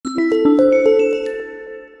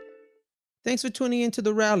Thanks for tuning in to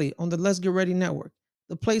The Rally on the Let's Get Ready Network,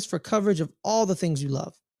 the place for coverage of all the things you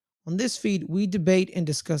love. On this feed, we debate and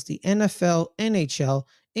discuss the NFL, NHL,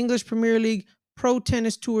 English Premier League, pro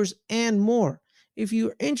tennis tours, and more. If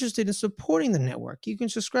you're interested in supporting the network, you can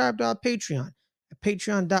subscribe to our Patreon at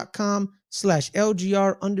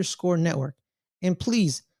patreon.com/LGR_network. And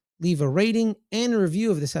please leave a rating and a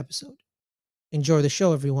review of this episode. Enjoy the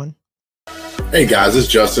show, everyone. Hey guys, it's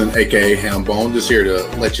Justin, aka Hambone, just here to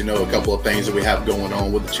let you know a couple of things that we have going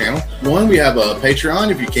on with the channel. One, we have a Patreon.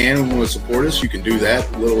 If you can and want to support us, you can do that.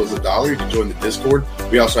 As little as $1. You can join the Discord.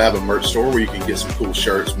 We also have a merch store where you can get some cool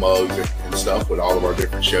shirts, mugs, and stuff with all of our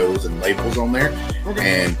different shows and labels on there.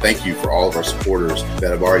 And thank you for all of our supporters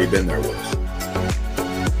that have already been there with us.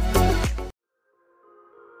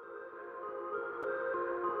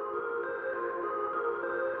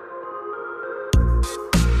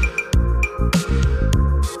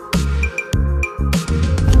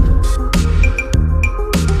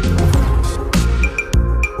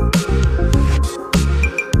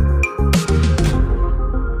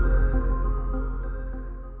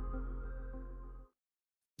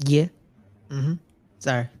 Yeah.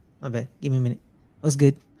 Sorry. My bad. Give me a minute. What's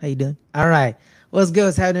good? How you doing? All right. What's good?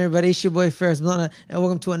 What's happening, everybody? It's your boy, Ferris Blunna, and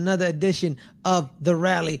welcome to another edition of The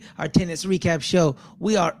Rally, our tennis recap show.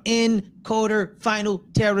 We are in quarter-final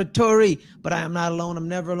territory, but I am not alone. I'm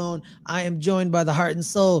never alone. I am joined by the heart and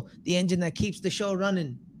soul, the engine that keeps the show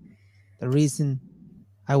running. The reason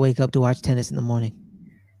I wake up to watch tennis in the morning.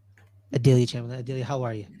 Adelia Chamberlain. Adelia, how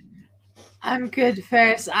are you? I'm good,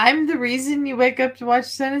 Ferris. I'm the reason you wake up to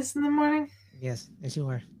watch tennis in the morning? Yes you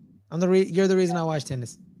are. You're the reason I watch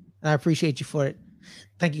tennis. And I appreciate you for it.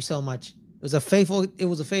 Thank you so much. It was a faithful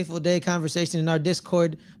day conversation in our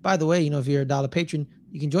Discord. By the way, if you're a $1 patron,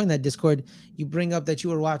 you can join that Discord. You bring up that you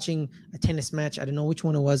were watching a tennis match. I don't know which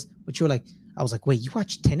one it was, but you were like, I was like, wait, you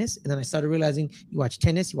watch tennis? And then I started realizing you watch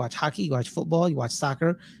tennis, you watch hockey, you watch football, you watch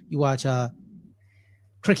soccer, you watch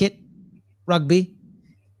cricket, rugby.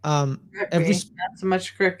 Rugby, not so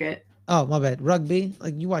much cricket. Oh, my bad. Rugby,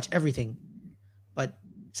 like you watch everything, but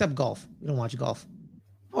except golf. You don't watch golf.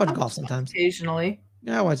 I watch golf sometimes. Occasionally.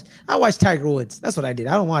 Yeah, I watch Tiger Woods. That's what I did.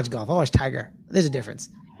 I don't watch golf. I watch Tiger. There's a difference.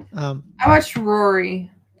 I watched Rory.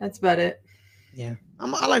 That's about it. Yeah,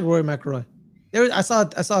 I like Rory McIlroy. I saw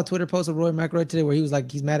a Twitter post of Rory McIlroy today where he was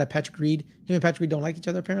like he's mad at Patrick Reed. Him and Patrick Reed don't like each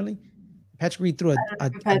other apparently. Patrick Reed threw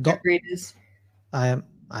Patrick Reed is.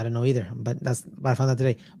 I don't know either, but that's what I found out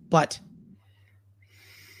today. But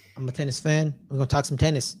I'm a tennis fan. We're gonna talk some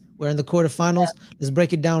tennis. We're in the quarterfinals. Yeah. Let's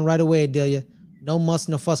break it down right away, Adelia. No muss,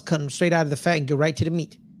 no fuss, cutting straight out of the fat and get right to the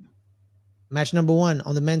meat. Match number 1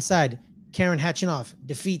 on the men's side. Karen Khachanov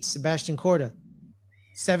defeats Sebastian Korda.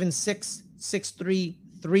 7-6, 6-3,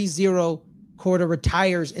 3-0. Korda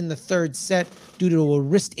retires in the third set due to a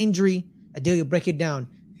wrist injury. Adelia, break it down.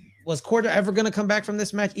 Was Korda ever going to come back from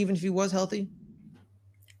this match, even if he was healthy?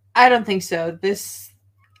 I don't think so.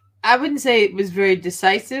 I wouldn't say it was very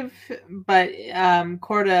decisive, but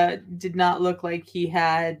Korda did not look like he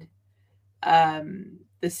had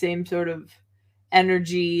the same sort of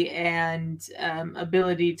energy and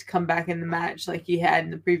ability to come back in the match like he had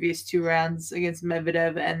in the previous 2 rounds against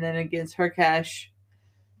Medvedev and then against Hurkacz.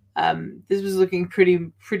 This was looking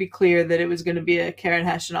pretty clear that it was going to be a Karen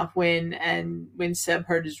Khachanov win, and when Seb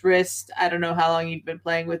hurt his wrist, I don't know how long he'd been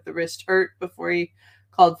playing with the wrist hurt before he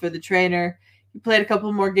called for the trainer. He played a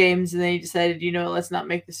couple more games and then he decided, let's not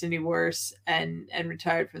make this any worse, and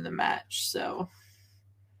retired from the match. So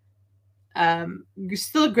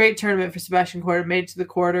still a great tournament for Sebastian Korda, made it to the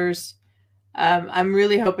quarters. I'm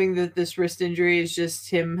really hoping that this wrist injury is just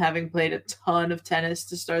him having played a ton of tennis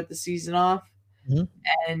to start the season off. Mm-hmm.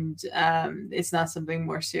 And it's not something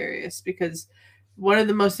more serious, because one of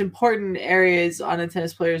the most important areas on a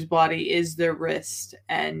tennis player's body is their wrist,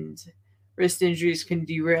 and wrist injuries can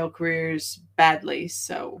derail careers badly.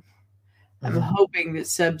 So I'm hoping that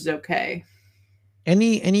Seb's okay.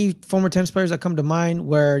 Any former tennis players that come to mind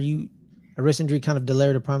where a wrist injury kind of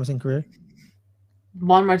delayed a promising career?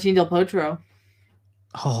 Juan Martín Del Potro.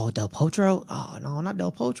 Oh, Del Potro? Oh, no, not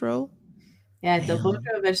Del Potro. Yeah, Del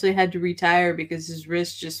Potro eventually had to retire because his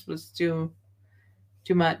wrist just was too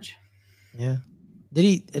much. Yeah. Did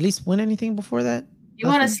he at least win anything before that? He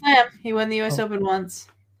won a slam. He won the U.S. Open once.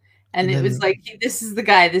 And it was like, this is the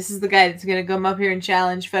guy that's going to come up here and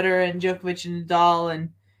challenge Federer and Djokovic and Nadal.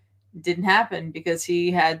 And it didn't happen because he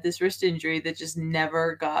had this wrist injury that just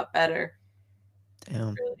never got better.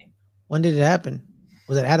 Damn. Really. When did it happen?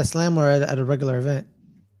 Was it at a slam or at a regular event?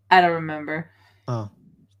 I don't remember. Oh,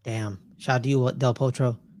 damn. Shout out to you, Del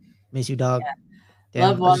Potro. Miss you, dog. Yeah.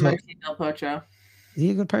 Love Juan Martín Del Potro. Is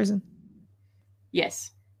he a good person?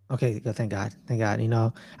 Yes. Okay, good. Thank God. Thank God. You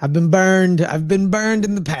know, I've been burned. I've been burned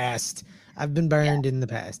in the past. I've been Yeah. burned in the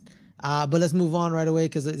past. But let's move on right away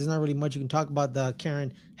because there's not really much you can talk about the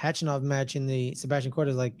Karen Hachinov match in the Sebastian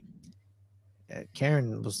Cortez. Like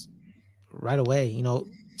Karen was right away. You know,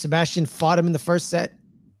 Sebastian fought him in the first set,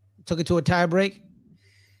 took it to a tie break,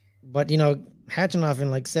 but you know, Hachinov in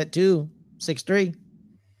like set two, 6-3,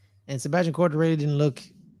 and Sebastian Cortez really didn't look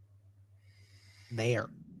there.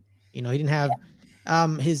 You know, he didn't have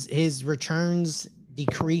his returns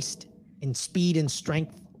decreased in speed and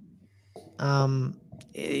strength. Um,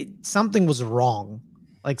 something was wrong.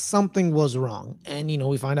 Like something was wrong, and you know,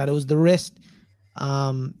 we find out it was the wrist.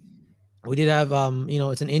 Um, we did have you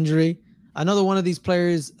know, it's an injury. Another one of these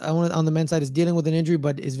players on the men's side is dealing with an injury,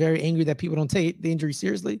 but is very angry that people don't take the injury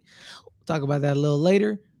seriously. We'll talk about that a little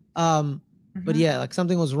later. Um, but Hmm. yeah, like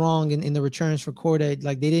something was wrong in the returns for Corday.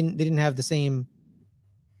 Like they didn't have the same,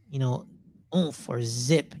 you know, oomph or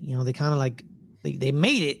zip. You know, they kind of like they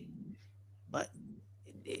made it, but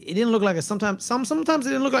it didn't look like a sometimes it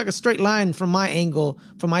didn't look like a straight line from my angle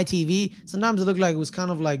from my TV. Sometimes it looked like it was kind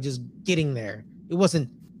of like just getting there. It wasn't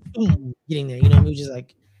boom, getting there. You know, I mean, it was just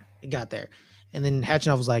like it got there. And then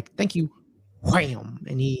Hatchinoff was like, "Thank you," wham,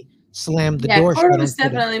 and he slammed the Yeah, door Cora shut on was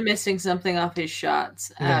Corday. definitely missing something off his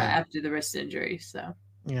shots Yeah, after the wrist injury. So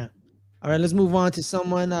yeah. All right, let's move on to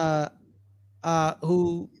someone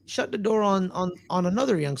who shut the door on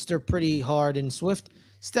another youngster pretty hard and swift.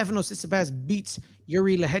 Stefanos Tsitsipas beats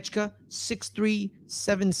Yuri Lehechka 6-3,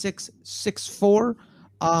 7-6, 6-4.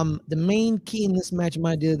 The main key in this match,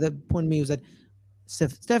 my dear, that pointed me was that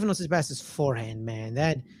Stefanos Tsitsipas' forehand, man,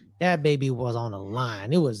 that baby was on a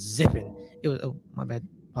line. It was zipping. It was my bad,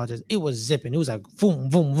 apologize. It was zipping. It was like boom,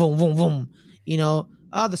 boom, boom, boom, boom. You know,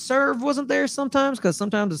 the serve wasn't there sometimes because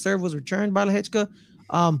sometimes the serve was returned by Lehechka.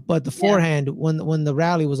 But the yeah, forehand, when the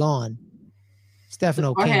rally was on, the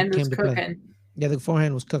Stefano forehand was came to play. cooking. Yeah, the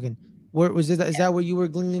forehand was cooking. Where was it? Is that what you were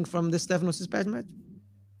gleaning from this Stefanos' past match?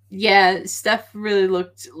 Yeah, Steph really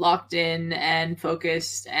looked locked in and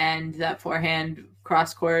focused, and that forehand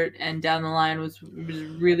cross court and down the line was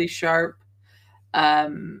really sharp.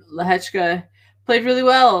 Lehechka played really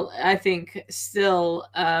well, I think, still,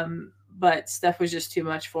 but Steph was just too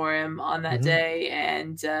much for him on that Mm-hmm. day,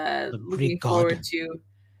 and The Greek god.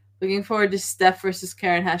 looking forward to Steph versus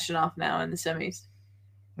Karen Hashinoff now in the semis.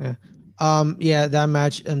 Yeah. Yeah, that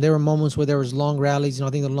match. And there were moments where there was long rallies. You know,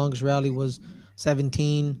 I think the longest rally was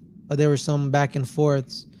 17, but there were some back and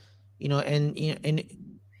forths, you know, and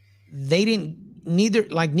they didn't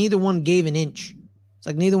neither one gave an inch. It's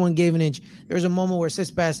like neither one gave an inch. There was a moment where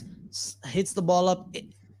Sispass hits the ball up.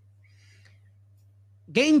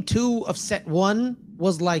 Game two of set one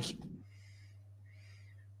was like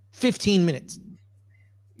 15 minutes.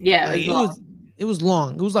 Yeah, it Like was long. it was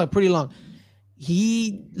long. It was like pretty long.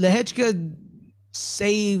 Lehechka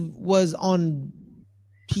save was on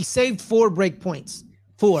he saved 4 break points.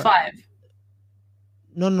 Four. 5.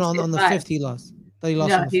 No, no, He no. saved On the 5. fifth, he lost. Thought he lost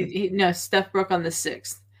No, on the fifth. no. Steph broke on the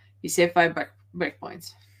 6th. He saved 5 break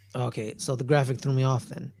points. Okay, so the graphic threw me off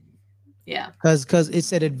then, Yeah, because it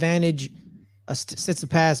said advantage, sits a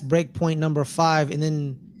pass, break point number 5, and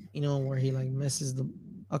then you know where he like misses the.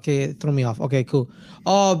 Okay, it threw me off. Okay, cool.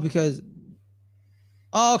 Oh, because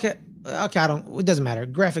okay. Okay, I don't. It doesn't matter.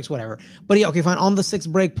 Graphics, whatever. But yeah, okay, fine. On the sixth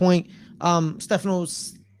break point, Stefano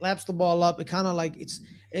slaps the ball up. It kind of like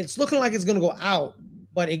it's looking like it's gonna go out,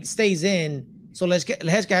 but it stays in. So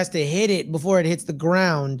Lehechka has to hit it before it hits the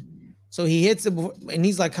ground. So he hits it, before, and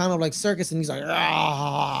he's like kind of like circus, and he's like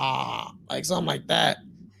like something like that,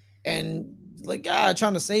 and like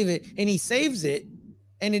trying to save it, and he saves it,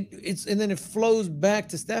 and and then it flows back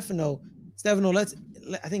to Stefano. Stefano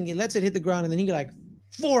I think he lets it hit the ground, and then he like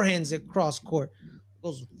forehands it cross court,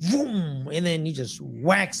 goes boom, and then he just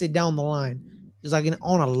whacks it down the line, just like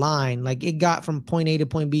on a line. Like it got from point A to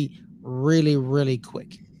point B really, really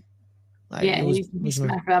quick. Like yeah. it He was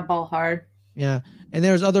smacked that ball hard. yeah. And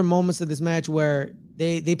there's other moments of this match where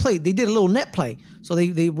they did a little net play. So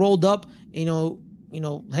they rolled up,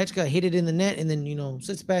 Lehechka hit it in the net, and then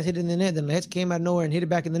Tsitsipas hit it in the net. Then Lehechka came out of nowhere and hit it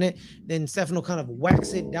back in the net. Then Stefano kind of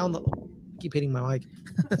whacks it down the. I keep hitting my mic.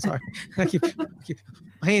 Sorry, I keep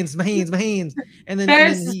my hands. And then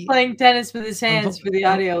Paris is he. playing tennis with his I'm, hands for the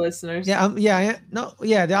I'm, audio listeners. yeah, yeah, no,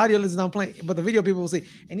 yeah. The audio listeners I'm playing, but the video people will see.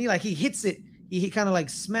 And he hits it. He kind of like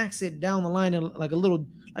smacks it down the line and like a little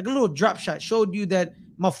drop shot. Showed you that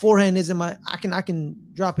my forehand isn't I can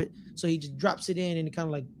drop it. So he just drops it in and it kind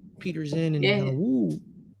of like peters in and kind Yeah, of woo.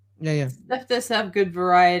 Yeah, yeah, Steph does have good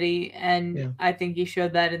variety, and yeah. I think he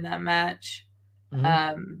showed that in that match. Mm-hmm.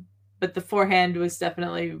 Um, but the forehand was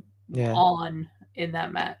definitely Yeah. on in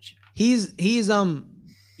that match. He's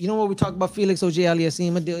you know what we talked about Felix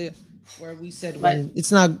Auger-Aliassime, Adelia, where we said But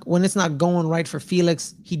when it's not going right for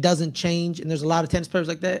Felix, he doesn't change, and there's a lot of tennis players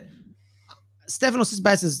like that. Stefanos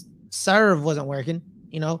Tsitsipas' serve wasn't working,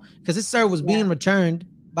 because his serve was being returned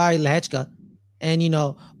by Lehechka, and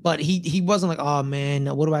but he wasn't like, oh man,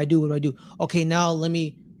 what do I do? What do I do? Okay, now let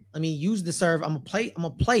me use the serve. I'm gonna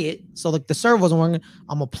play it. So like the serve wasn't working.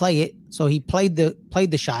 I'm gonna play it. So he played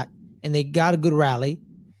the shot, and they got a good rally,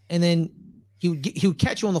 and then he would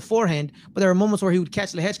catch you on the forehand. But there were moments where he would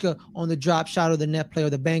catch Lehechka on the drop shot or the net play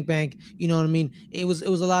or the bank. You know what I mean? It was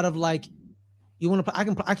a lot of like, you want to play?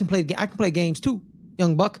 I can play games too,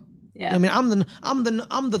 young buck. yeah, I mean, I'm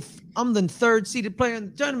the third seeded player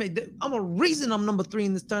in the tournament. I'm a reason I'm number 3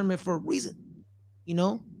 in this tournament for a reason.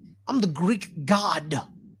 I'm the Greek god.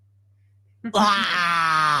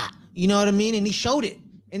 You know what I mean? And he showed it.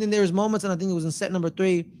 And then there was moments, and I think it was in set number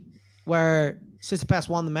 3, where Tsitsipas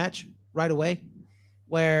won the match right away,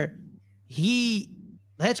 where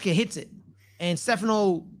Lehechka hits it, and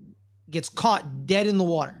Stefano gets caught dead in the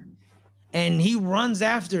water. And he runs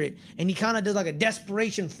after it, and he kind of does like a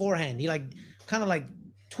desperation forehand. He like kind of like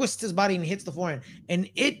twists his body and hits the forehand, and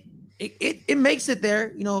it makes it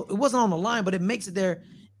there. It wasn't on the line, but it makes it there.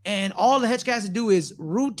 And all the Lehechka has to do is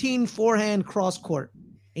routine forehand cross court,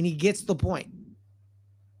 and he gets the point.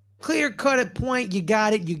 Clear cut at point. You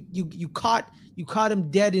got it. You caught him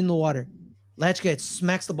dead in the water. Lehechka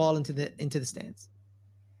smacks the ball into the stands.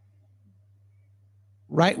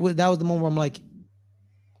 Right, that was the moment where I'm like,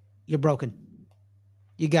 you're broken.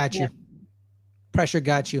 You got you. Pressure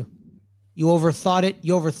got you. You overthought it.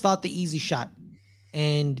 You overthought the easy shot,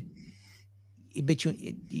 and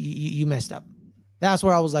you messed up. That's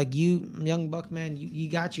where I was like, you young buck, man, you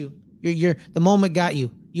got you. You're the moment got you.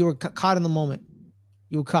 You were caught in the moment.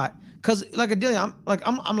 You were caught. Cause like Adelia, I'm like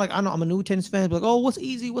I know I'm a new tennis fan. But like, oh, what's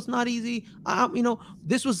easy? What's not easy?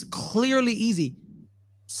 This was clearly easy.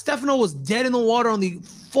 Stefano was dead in the water on the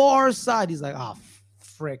far side. He's like, oh,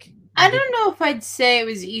 frick. I don't know if I'd say it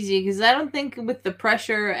was easy, because I don't think with the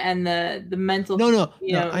pressure and the mental stuff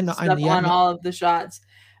on all of the shots,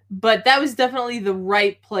 but that was definitely the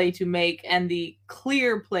right play to make and the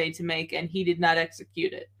clear play to make, and he did not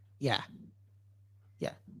execute it. Yeah.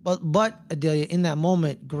 But Adelia, in that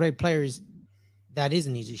moment, great players, that is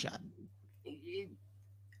an easy shot.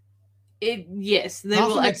 Yes, they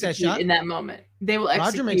will execute in that moment. They will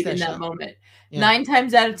execute in that moment. Yeah. 9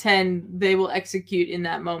 times out of 10, they will execute in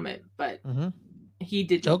that moment. But he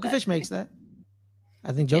did. Djokovic makes that.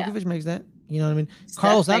 I think Djokovic makes that. You know what I mean?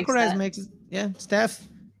 Carlos Alcaraz makes it. Yeah, Steph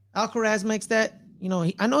Alcaraz makes that.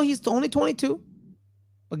 I know he's only 22,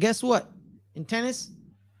 but guess what? In tennis,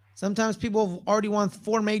 sometimes people have already won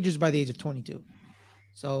 4 majors by the age of 22.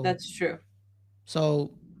 So that's true.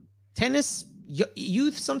 So tennis,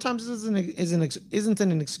 youth sometimes isn't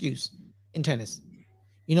an excuse in tennis.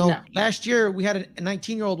 Last year we had a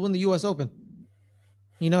 19-year-old win the U.S. Open.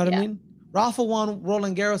 You know what I mean? Rafa won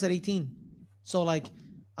Roland Garros at 18. So like,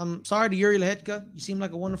 I'm sorry to Yuri Lehechka. You seem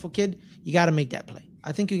like a wonderful kid. You got to make that play.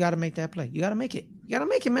 I think you got to make that play. You got to make it. You got to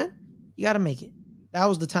make it, man. You got to make it. That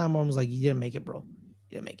was the time where I was like, you didn't make it, bro.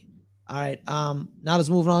 You didn't make it. All right. Now let's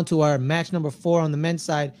move on to our match number 4 on the men's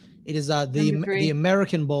side. It is the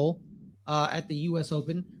American Bowl at the U.S.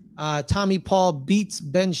 Open. Tommy Paul beats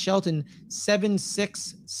Ben Shelton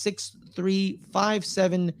 7-6, 6-3,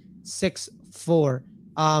 5-7, 6-4.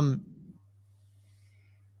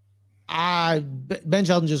 Ben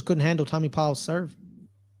Shelton just couldn't handle Tommy Paul's serve.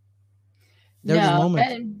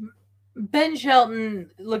 Ben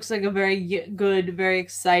Shelton looks like a very good, very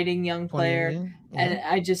exciting young player. And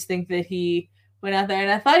I just think that he went out there,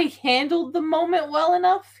 and I thought he handled the moment well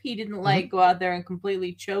enough. He didn't go out there and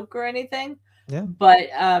completely choke or anything. Yeah. But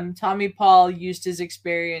Tommy Paul used his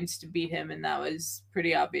experience to beat him, and that was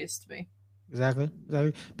pretty obvious to me. Exactly.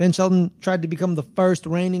 Ben Shelton tried to become the first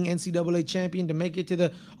reigning NCAA champion to make it to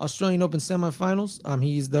the Australian Open semifinals.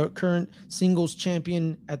 He's the current singles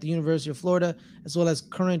champion at the University of Florida, as well as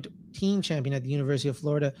current team champion at the University of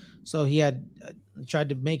Florida. So he had tried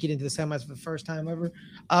to make it into the semis for the first time ever.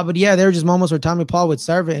 But yeah, there were just moments where Tommy Paul would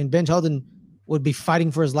serve it, and Ben Shelton would be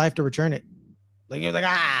fighting for his life to return it. Like, he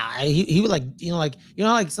was like, he would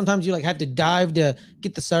like sometimes you like have to dive to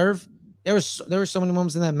get the serve. There were so many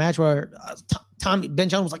moments in that match where Ben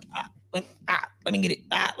Shelton was like, let me get it.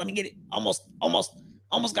 Let me get it. Almost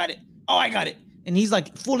got it. Oh, I got it. And he's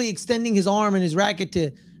like fully extending his arm and his racket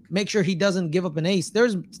to make sure he doesn't give up an ace.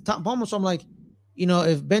 There's moments where I'm like,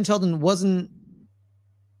 if Ben Shelton wasn't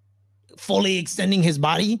fully extending his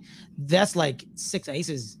body, that's like 6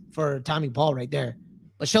 aces for Tommy Paul right there.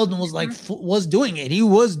 But Shelton was like, was doing it. He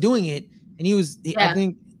was doing it. And he was, I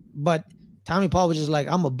think, but Tommy Paul was just like,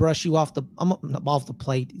 I'm gonna brush you off the off the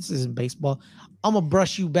plate. This isn't baseball. I'm gonna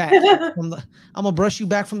brush you back from the I'm gonna brush you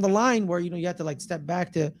back from the line where you have to like step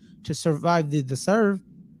back to survive the serve.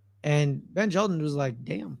 And Ben Shelton was like,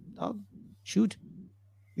 damn, dog, shoot.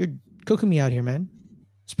 You're cooking me out here, man.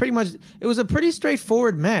 It's pretty much it was a pretty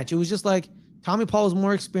straightforward match. It was just like Tommy Paul was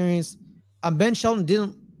more experienced. Ben Shelton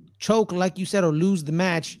didn't choke, like you said, or lose the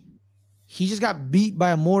match. He just got beat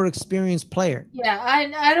by a more experienced player. Yeah,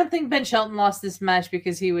 I don't think Ben Shelton lost this match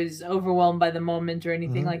because he was overwhelmed by the moment or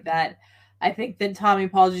anything like that. I think that Tommy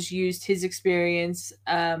Paul just used his experience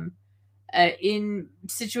in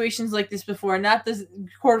situations like this before, not the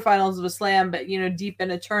quarterfinals of a slam, but deep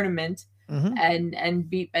in a tournament, and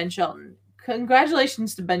beat Ben Shelton.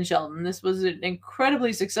 Congratulations to Ben Shelton. This was an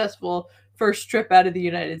incredibly successful first trip out of the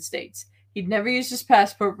United States. He'd never used his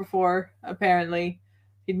passport before, apparently.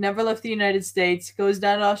 He'd never left the United States, goes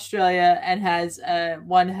down to Australia, and has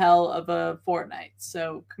one hell of a fortnight.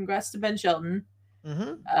 So congrats to Ben Shelton.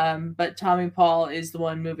 But Tommy Paul is the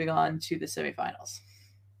one moving on to the semifinals.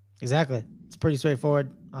 Exactly. It's pretty straightforward.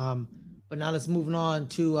 But now let's move on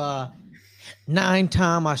to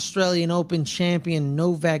 9-time Australian Open champion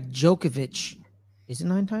Novak Djokovic. Is it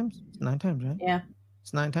 9 times? It's 9 times, right? Yeah.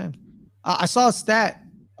 It's 9 times. I saw a stat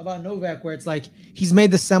about Novak where it's like he's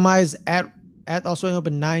made the semis at Australian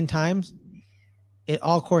Open 9 times. It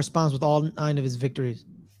all corresponds with all 9 of his victories.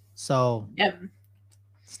 So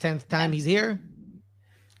it's 10th time he's here.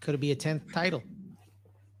 Could it be a 10th title?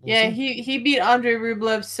 We'll see. He beat Andre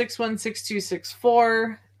Rublev 6-1, 6-2,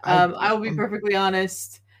 6-4. I will be perfectly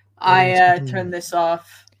honest. I turned this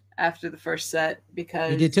off after the first set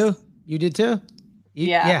because you did too. You did too.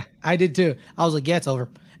 Yeah, I did too. I was like, yeah, it's over.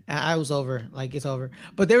 I was over. Like, it's over.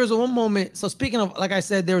 But there was one moment. So speaking of, like I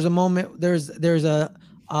said, there was a moment. There's a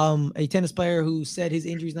tennis player who said his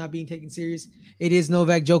injury is not being taken serious. It is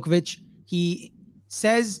Novak Djokovic. He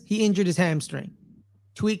says he injured his hamstring,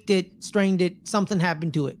 tweaked it, strained it. Something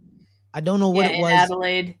happened to it. I don't know what it was.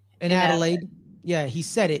 In Adelaide. Yeah, he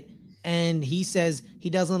said it. And he says he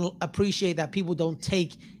doesn't appreciate that people don't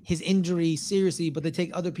take his injury seriously, but they take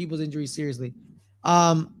other people's injuries seriously.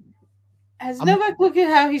 Has Novak looked at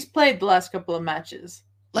how he's played the last couple of matches?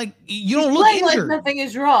 Like, you don't look injured. Like nothing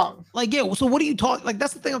is wrong. Like, yeah, so what are you talking? Like,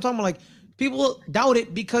 that's the thing I'm talking about. Like, people doubt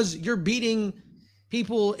it because you're beating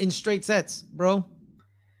people in straight sets, bro.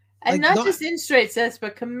 And like, not just in straight sets,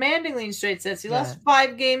 but commandingly in straight sets. He lost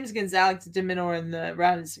 5 games against Alex de Minaur in the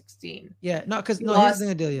round of 16. Yeah, no, because here's the thing,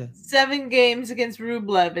 Adelia. 7 games against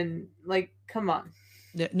Rublev, and like, come on.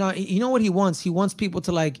 Yeah, no, you know what he wants? He wants people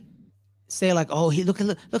to like say like, oh, look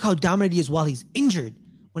how dominant he is while he's injured.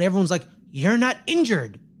 When everyone's like, you're not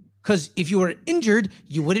injured, because if you were injured,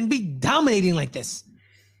 you wouldn't be dominating like this.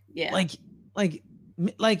 Yeah, like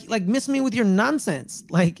miss me with your nonsense,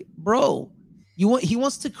 like, bro. He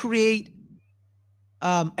wants to create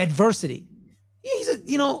adversity. He's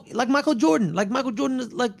like Michael Jordan. Like Michael Jordan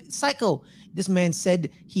is like psycho. This man said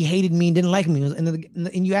he hated me and didn't like me.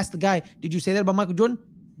 And you asked the guy, did you say that about Michael Jordan?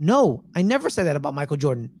 No, I never said that about Michael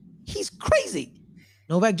Jordan. He's crazy.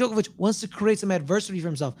 Novak Djokovic wants to create some adversity for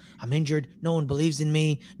himself. I'm injured. No one believes in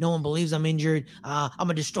me. No one believes I'm injured. I'm going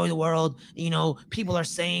to destroy the world. People are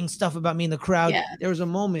saying stuff about me in the crowd. Yeah. There was a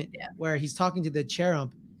moment where he's talking to the chair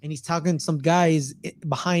ump, and he's talking to some guys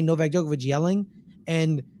behind Novak Djokovic yelling,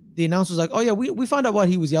 and the announcer was like, "Oh yeah, we found out what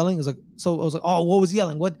he was yelling." I was like, "Oh, what was he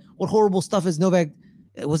yelling? What horrible stuff is Novak?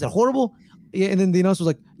 Was it horrible?" Yeah, and then the announcer was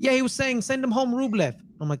like, "Yeah, he was saying send him home, Rublev."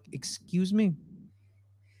 I'm like, "Excuse me?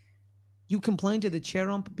 You complained to the chair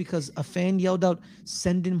ump because a fan yelled out,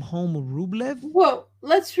 send him home, Rublev?" Well,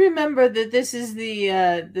 let's remember that this is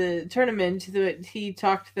the tournament that he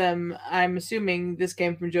talked to them. I'm assuming this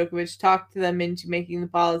came from Djokovic. Talked to them into making the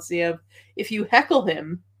policy of, if you heckle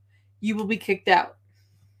him, you will be kicked out.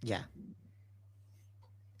 Yeah.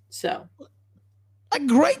 So, a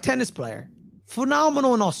great tennis player,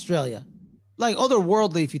 phenomenal in Australia, like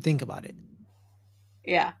otherworldly if you think about it.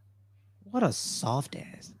 Yeah. What a soft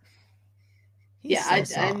ass.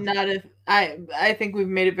 I'm not I think we've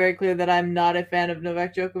made it very clear that I'm not a fan of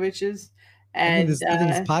Novak Djokovic's. And I think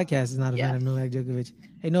this podcast is not a fan of Novak Djokovic.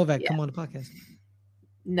 Hey, Novak, come on the podcast.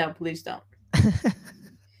 No, please don't.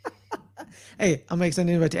 Hey, I'll make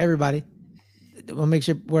something invite to everybody. We'll make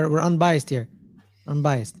sure we're unbiased here.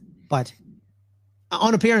 Unbiased. But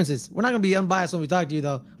on appearances, we're not going to be unbiased when we talk to you,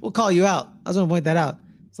 though. We'll call you out. I just want to point that out.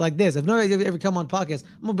 It's like this. If nobody ever come on podcast,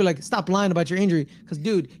 I'm going to be like, stop lying about your injury. Because,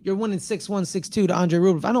 dude, you're winning 6-1, 6-2 to Andre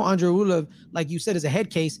Rublev. I know Andre Rublev, like you said, is a head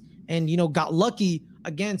case and, got lucky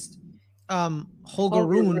against Holger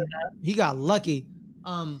Rune. He got lucky.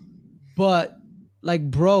 But, like,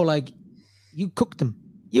 bro, like, you cooked him.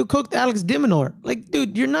 You cooked Alex Diminor. Like,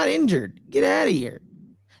 dude, you're not injured. Get out of here.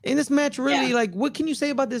 In this match, really, Yeah. like, what can you say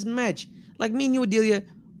about this match? Like, me and you, Adelia,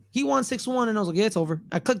 he won 6-1, and I was like, yeah, it's over.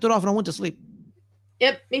 I clicked it off, and I went to sleep.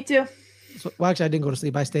 Yep, me too. So, well, actually, I didn't go to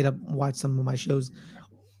sleep. I stayed up and watched some of my shows.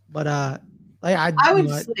 But, I would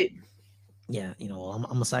sleep. yeah,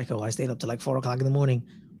 I'm a psycho. I stayed up till like 4 o'clock in the morning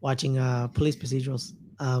watching police procedurals.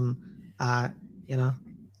 Uh, you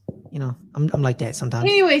know, I'm like that sometimes.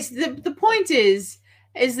 Anyways, the point is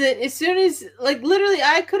that as soon as like literally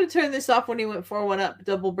I could have turned this off when he went 4-1 up,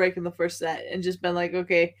 double break in the first set, and just been like,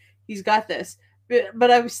 okay, he's got this.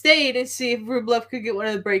 But I stayed and see if Rublev could get one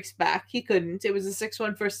of the breaks back. He couldn't. It was a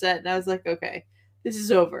 6-1 first set, and I was like, okay, this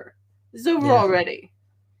is over. This is over Yeah. already.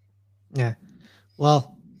 Yeah.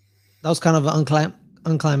 Well, that was kind of an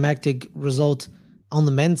unclimactic result on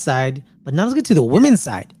the men's side, but now let's get to the women's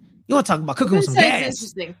side. You want to talk about cooking with some gas?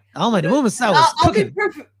 Interesting. Oh my, the women's side was cooking.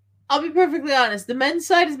 I'll be perfectly honest. The men's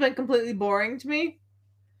side has been completely boring to me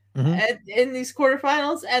in these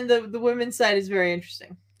quarterfinals, and the women's side is very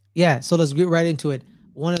interesting. Yeah, so let's get right into it.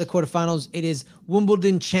 One of the quarterfinals, it is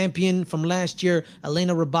Wimbledon champion from last year,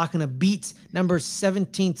 Elena Rybakina beats number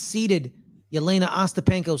 17th seeded Yelena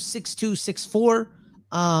Ostapenko 6-2,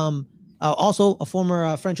 6-4. Also a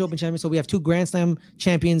former French Open champion. So we have two Grand Slam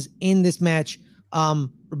champions in this match.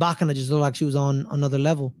 Rybakina just looked like she was on another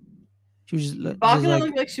level. She was Rybakina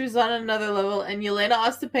looked like she was on another level, and Yelena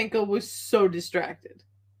Ostapenko was so distracted.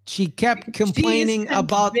 She kept complaining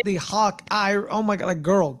about the hawk eye. Oh my god, like,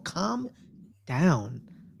 girl, calm down.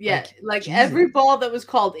 Yeah, like every ball that was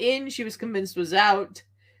called in, she was convinced was out.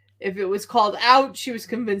 If it was called out, she was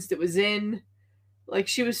convinced it was in. Like,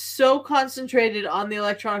 she was so concentrated on the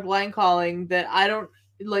electronic line calling that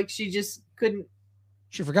she just couldn't.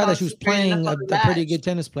 She forgot that she was playing a pretty good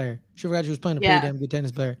tennis player. She forgot she was playing a pretty damn good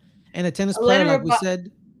tennis player. And a tennis player, like we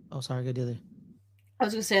said. Oh, sorry, good dealer. I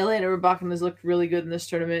was going to say, Elena Rybakina has looked really good in this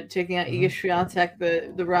tournament, taking out Iga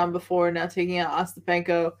Swiatek the round before, now taking out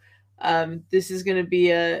Ostapenko. This is going to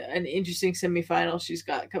be an interesting semifinal she's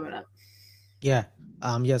got coming up. Yeah.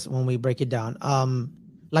 Yes, when we break it down.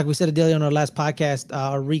 Like we said, Adelia, on our last podcast,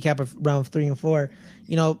 our recap of round 3 and 4,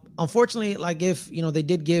 unfortunately, like, if, they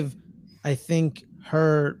did give, I think,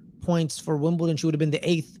 her points for Wimbledon, she would have been the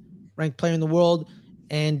 8th ranked player in the world.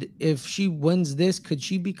 And if she wins this, could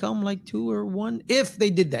she become like 2 or 1? If they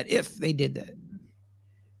did that.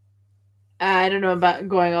 I don't know about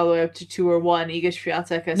going all the way up to 2 or 1. Iga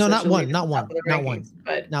Swiatek has not one.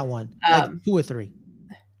 But not one. Like 2 or 3.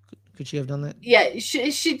 Could she have done that? Yeah,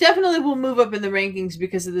 she definitely will move up in the rankings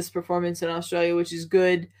because of this performance in Australia, which is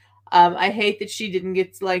good. I hate that she didn't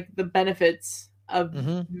get like the benefits of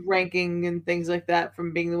ranking and things like that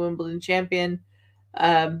from being the Wimbledon champion.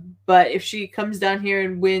 But if she comes down here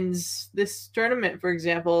and wins this tournament, for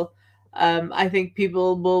example, I think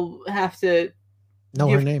people will have to know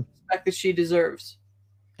her name, respect that she deserves.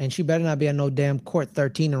 And she better not be on no damn court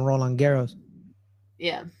 13 and Roland Garros.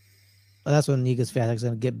 Yeah. Well, that's when Iga Swiatek's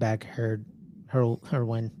gonna get back her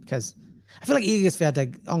win, because I feel like Iga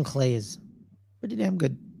Swiatek on clay is pretty damn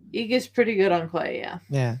good. Iga's pretty good on clay, yeah.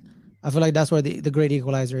 Yeah, I feel like that's where the great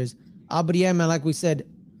equalizer is. But yeah, man, like we said,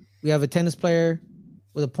 we have a tennis player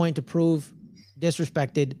with a point to prove,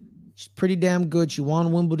 disrespected. She's pretty damn good. She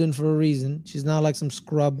won Wimbledon for a reason. She's not like some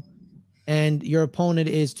scrub. And your opponent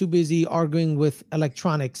is too busy arguing with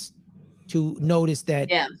electronics to notice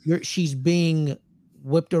that she's being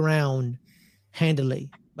whipped around handily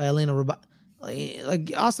by Elena Rybakina. Like,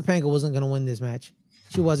 Ostapenko wasn't going to win this match.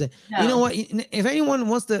 She wasn't. No. You know what? If anyone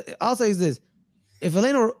wants to, I'll say this. If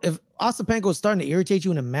Ostapenko is starting to irritate you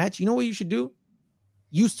in a match, you know what you should do?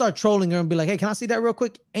 You start trolling her and be like, hey, can I see that real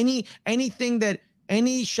quick? Any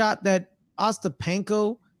shot that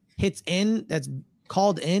Ostapenko hits in that's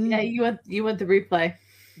called in. Yeah, you want the replay.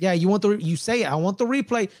 Yeah, you say, I want the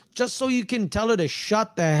replay, just so you can tell her to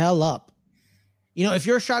shut the hell up. If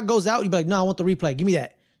your shot goes out, you'd be like, no, I want the replay. Give me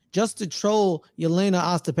that. Just to troll Yelena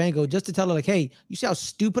Ostapenko, just to tell her, like, hey, you see how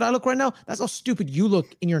stupid I look right now? That's how stupid you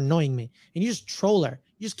look, and you're annoying me. And you just troll her.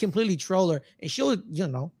 You just completely troll her. And she'll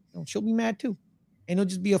be mad too. And it'll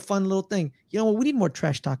just be a fun little thing. You know what? We need more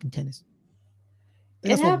trash talk in tennis.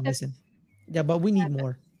 That's what we're missing. Yeah, but we need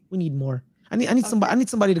more. We need more. I need somebody. I need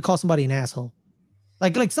somebody to call somebody an asshole.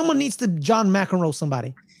 Like someone needs to John McEnroe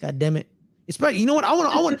somebody. God damn it. Especially, you know what? I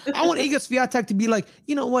want Iga Swiatek to be like,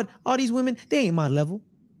 you know what? All these women, they ain't my level.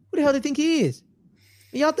 Who the hell they think he is?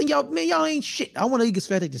 Y'all think y'all ain't shit. I want Iga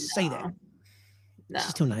Swiatek to say that. No.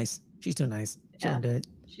 She's too nice. She don't do it.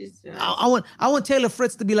 She's nice. I want Taylor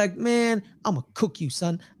Fritz to be like, man, I'm gonna cook you,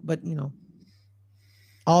 son. But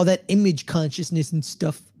all that image consciousness and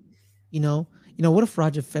stuff, What if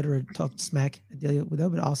Roger Federer talked smack? Adelia? Would that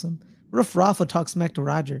be awesome? What if Rafa talked smack to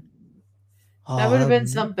Roger? That Oh, would that have would been be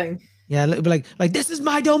something. yeah. It'd be like this is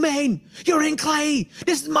my domain. You're in clay.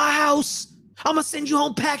 This is my house. I'm gonna send you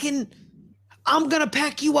home packing. I'm gonna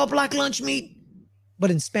pack you up like lunch meat,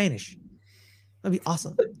 but in Spanish. That'd be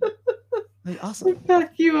awesome. That'd be awesome.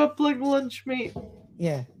 Pack you up like lunch meat.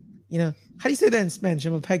 Yeah. How do you say that in Spanish?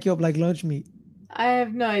 I'm gonna pack you up like lunch meat. I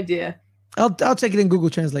have no idea. I'll take it in Google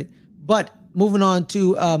Translate. But moving on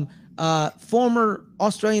to former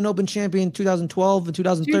Australian Open champion 2012 and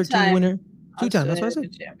 2013 Two-time winner. Two-time. That's what I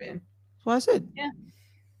Australian said. Open champion. That's what I said. Yeah,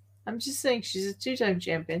 I'm just saying she's a two-time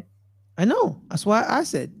champion. I know. That's why I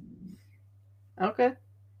said. Okay.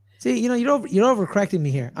 See, you're overcorrecting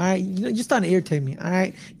me here. All right, you're starting to irritate me. All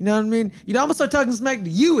right, you know what I mean. I'm gonna start talking smack to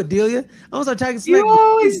you, Adelia. I'm gonna start talking smack. You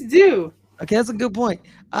always do. Okay, that's a good point.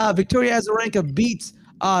 Victoria Azarenka beats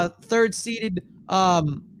third seeded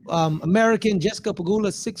American Jessica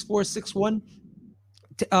Pegula 6-4,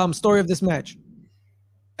 6-1. Story of this match: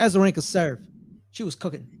 Azarenka serve, she was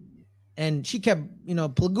cooking, and she kept.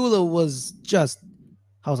 Pegula was just.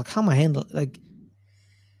 I was like, how am I handle it? Like,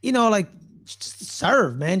 just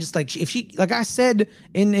serve, man. Just like if she, like I said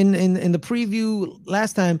in the preview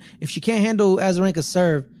last time, if she can't handle Azarenka's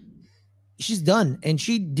serve, she's done. And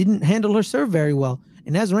she didn't handle her serve very well.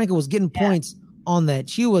 And Azarenka was getting points on that.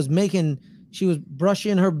 She was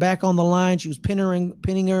brushing her back on the line. She was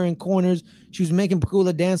pinning her in corners. She was making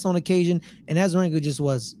Pegula dance on occasion. And Azarenka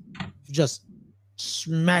was just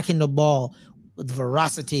smacking the ball with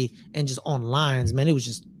veracity and just on lines, man. It was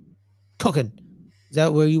just cooking. Is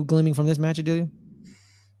that where you gleaming from this match, Adelia?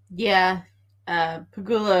 Yeah.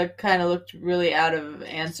 Pegula kind of looked really out of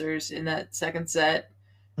answers in that second set.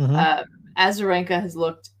 Mm-hmm. Azarenka has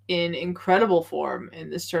looked in incredible form in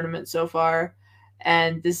this tournament so far.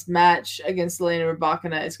 And this match against Elena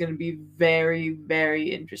Rybakina is going to be very, very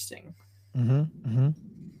interesting. Mm-hmm. Mm-hmm.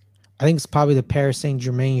 I think it's probably the Paris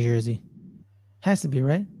Saint-Germain jersey. Has to be,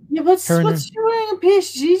 right? Yeah, what's she wearing a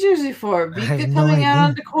PSG jersey for? Vika coming out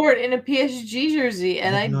onto court in a PSG jersey,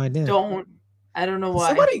 and I don't know why.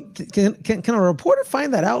 Somebody can a reporter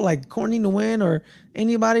find that out? Like Courtney Nguyen or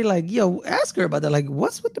anybody? Like, ask her about that. Like,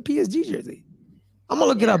 what's with the PSG jersey? I'm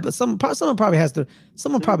gonna look it up. But someone probably has to.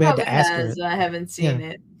 Someone probably had to ask her. I haven't seen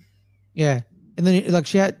it. Yeah, and then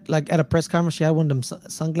she had at a press conference, she had one of them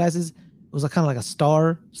sunglasses. It was kind of like a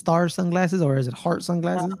star sunglasses, or is it heart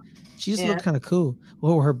sunglasses? She just looked kind of cool.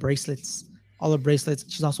 What were her bracelets? All her bracelets.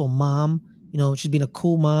 She's also a mom. She's being a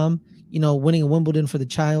cool mom. Winning a Wimbledon for the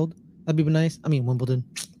child. That'd be nice. I mean, Wimbledon,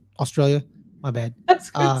 Australia. My bad. That's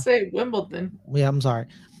good to say, Wimbledon. Yeah, I'm sorry.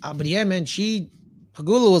 But yeah, man,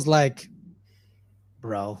 Pegula was like,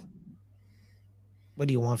 bro, what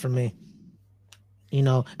do you want from me? I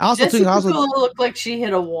also think Pegula looked like she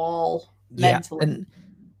hit a wall mentally. And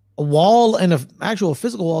a wall and an actual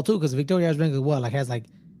physical wall too, because Victoria Azarenka has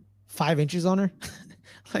 5 inches on her.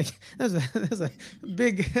 Like that's a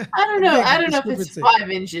big. I don't know. I don't know if it's 5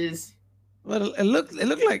 inches. Well, it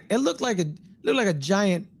looked like a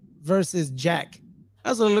giant versus Jack.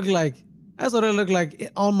 That's what it looked like. That's what it looked like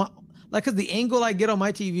on my because the angle I get on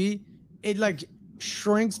my TV, it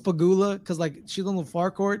shrinks Pegula because she's on the far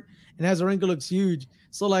court and Azarenka looks huge.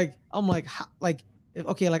 So I'm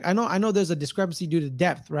I know there's a discrepancy due to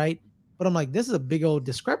depth, right? But I'm like, this is a big old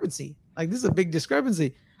discrepancy. This is a big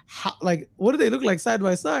discrepancy. How, what do they look like side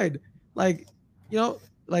by side?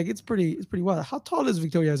 It's pretty wild. How tall is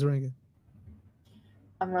Victoria Azarenka?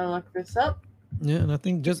 I'm gonna look this up. Yeah, and I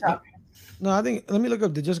think let me look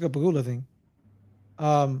up the Jessica Pegula thing.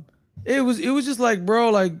 It was just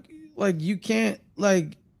bro, you can't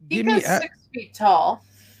give me 6 feet tall.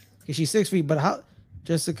 Okay, she's 6 feet, but how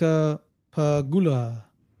Jessica Pegula?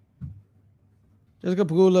 Jessica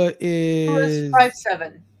Pegula is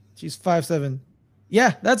 5'7". She's 5'7".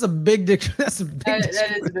 Yeah, that's a big difference. That's a big.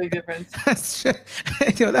 That is a big difference.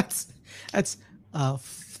 That's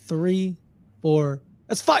 3, 4.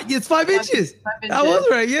 That's 5. It's 5 inches. 5 inches. That was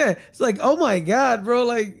right. Yeah, it's oh my god, bro.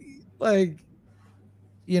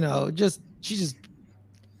 She's just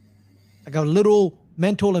a little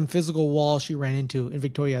mental and physical wall she ran into in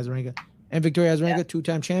Victoria Azarenka. And Victoria Azarenka,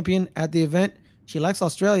 2-time champion at the event. She likes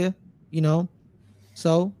Australia,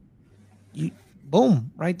 So, boom,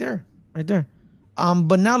 right there.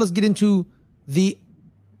 But now let's get into the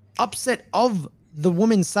upset of the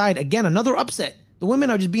women's side. Again, another upset. The women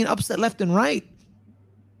are just being upset left and right.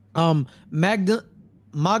 Magda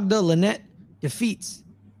Linette defeats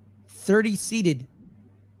 30-seeded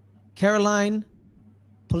Karolina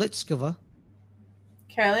Pliskova.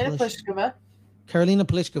 Karolina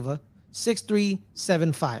Pliskova, 6-3,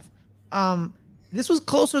 7-5. This was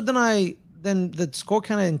closer than I than the score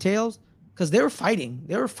kind of entails because they were fighting.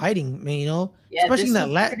 They were fighting, man. Yeah, Especially in this that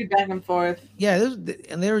was pretty back and forth. yeah.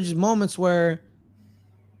 And there were just moments where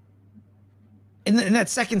in that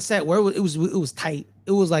second set where it was tight.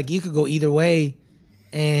 It was like you could go either way,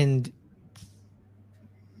 and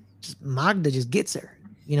just Magda just gets her,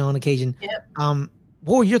 on occasion. Yep.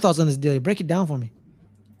 What were your thoughts on this deal? Break it down for me.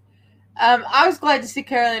 I was glad to see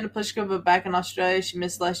Karolina Pliskova back in Australia. She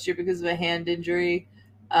missed last year because of a hand injury.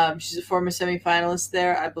 She's a former semifinalist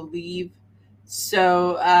there, I believe.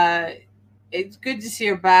 So it's good to see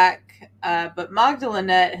her back. But Magda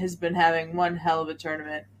Linette has been having one hell of a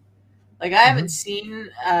tournament. Like, I haven't seen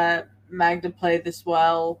Magda play this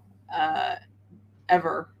well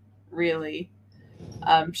ever, really.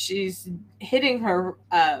 She's hitting her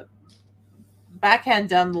backhand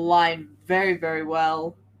down the line very, very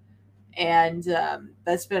well. And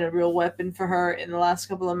that's been a real weapon for her in the last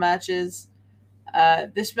couple of matches.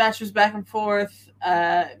 This match was back and forth.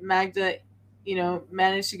 Magda,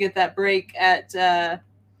 managed to get that break at the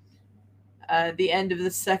end of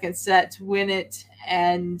the second set to win it,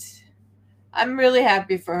 and I'm really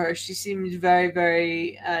happy for her. She seemed very,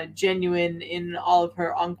 very genuine in all of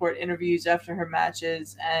her on-court interviews after her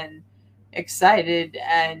matches, and excited,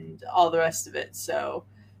 and all the rest of it. So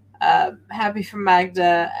happy for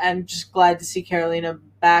Magda, and just glad to see Karolina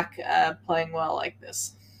back playing well like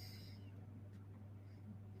this.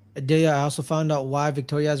 Adelia, I also found out why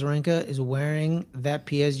Victoria Azarenka is wearing that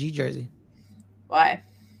PSG jersey. Why?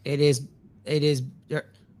 It is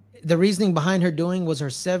the reasoning behind her doing was her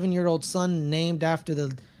 7-year-old son named after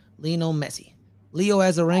the Lionel Messi. Leo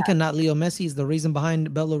Azarenka, not Leo Messi, is the reason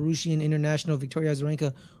behind Belarusian international Victoria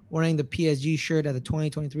Azarenka wearing the PSG shirt at the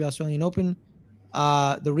 2023 Australian Open.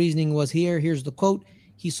 The reasoning was here. Here's the quote.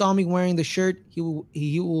 He saw me wearing the shirt. He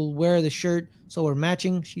will wear the shirt, so we're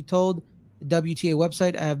matching, she told the WTA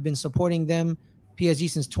website. I have been supporting them, PSG,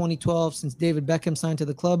 since 2012, since David Beckham signed to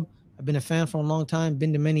the club. I've been a fan for a long time,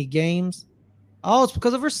 been to many games. Oh, it's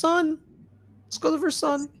because of her son. It's because of her That's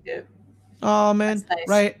son. cute. Oh man, That's nice.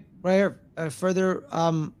 right here. Further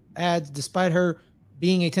adds, despite her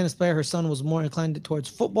being a tennis player, her son was more inclined towards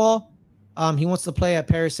football. He wants to play at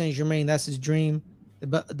Paris Saint-Germain. That's his dream.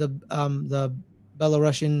 The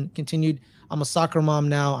Belarusian continued. I'm a soccer mom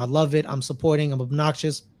now. I love it. I'm supporting. I'm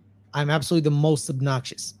obnoxious. I'm absolutely the most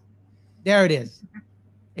obnoxious. There it is.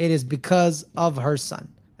 It is because of her son.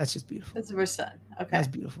 That's just beautiful. That's her son. Okay. That's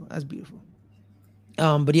beautiful. That's beautiful.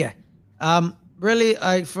 But yeah.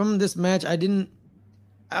 Really, from this match,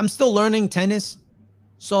 I'm still learning tennis.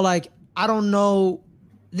 So like, I don't know.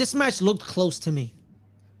 This match looked close to me.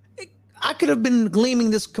 I could have been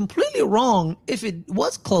gleaming this completely wrong if it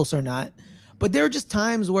was close or not. But there were just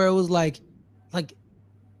times where it was like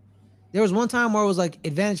there was one time where it was like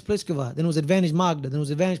advantage Pliskova, then it was advantage Magda, then it was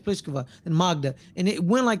advantage Pliskova, then Magda. And it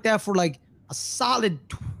went like that for like a solid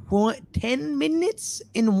 10 minutes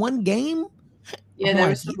in one game. Yeah, there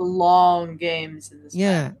were some long games in this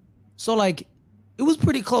match. So like it was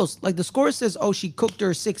pretty close. Like the score says, oh, she cooked her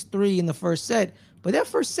 6-3 in the first set, but that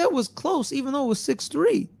first set was close, even though it was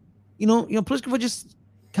 6-3. Pliskova just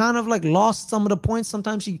kind of like lost some of the points.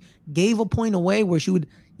 Sometimes she gave a point away where she would,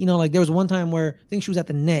 like there was one time where I think she was at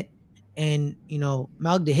the net and,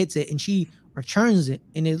 Magda hits it and she returns it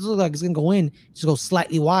and it looks like it's going to go in. It just goes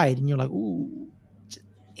slightly wide and you're like, ooh,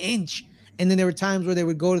 inch. And then there were times where they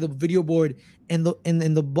would go to the video board and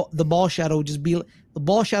the ball shadow would just be, the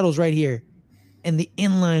ball shadow's right here. And the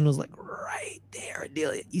inline was like right there,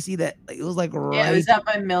 Adelia. You see that? Like, it was like right. Yeah, it was up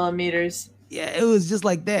by millimeters. Yeah, it was just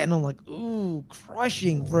like that, and I'm like, ooh,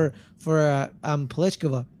 crushing for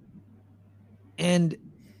Pliskova. And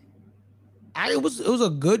it was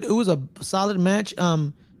a solid match.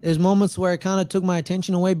 There's moments where it kind of took my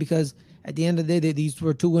attention away because at the end of the day, these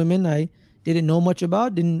were two women I didn't know much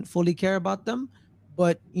about, didn't fully care about them,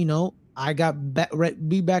 but I got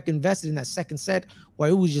back invested in that second set where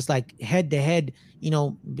it was just like head to head,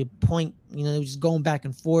 the point, it was just going back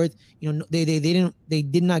and forth. They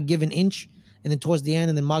did not give an inch. And then towards the end,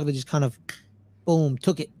 and then Magda just kind of, boom,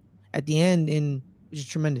 took it at the end, and it was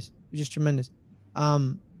just tremendous. It was just tremendous.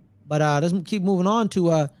 But let's keep moving on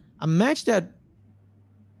to a match that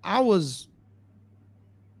I was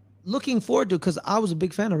looking forward to because I was a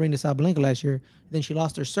big fan of Aryna Sabalenka last year. Then she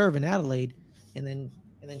lost her serve in Adelaide, and then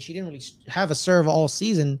she didn't really have a serve all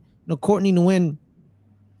season. Courtney Nguyen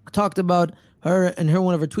talked about her and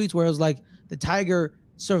one of her tweets where it was like the Tiger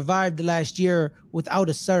survived the last year without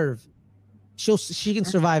a serve. She can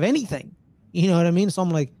survive anything. You know what I mean? So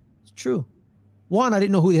I'm like, it's true. One, I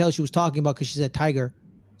didn't know who the hell she was talking about because she said Tiger.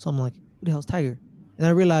 So I'm like, who the hell's Tiger? And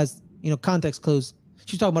I realized, context clues.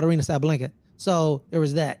 She's talking about Aryna Sabalenka. So there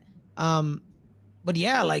was that. Um, but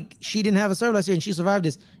yeah, like she didn't have a serve last year and she survived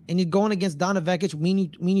this. And you're going against Donna Vekic.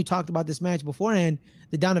 Me and you talked about this match beforehand.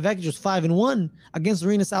 The Donna Vekic was 5-1 against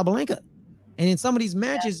Arena Sabalenka. And in some of these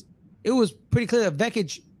matches, it was pretty clear that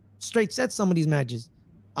Vekic straight set some of these matches.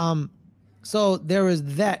 Um, so there was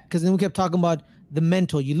that, because then we kept talking about the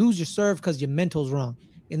mental. You lose your serve because your mental's wrong.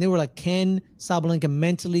 And they were like, can Sabalenka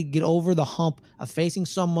mentally get over the hump of facing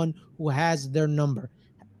someone who has their number?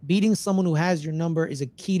 Beating someone who has your number is a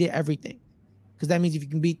key to everything, because that means if you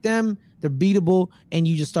can beat them, they're beatable, and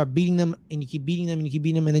you just start beating them, and you keep beating them, and you keep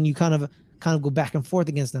beating them, and then you kind of go back and forth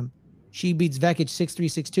against them. She beats Vekic 6-3,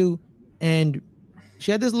 6-2, and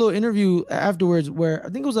she had this little interview afterwards where I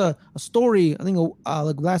think it was a story, I think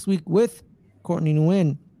like last week with Courtney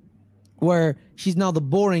Nguyen, where she's now the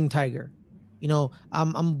boring tiger.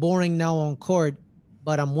 I'm boring now on court,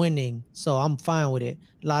 but I'm winning, so I'm fine with it.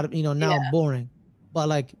 A lot of now I'm boring, but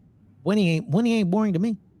like winning ain't boring to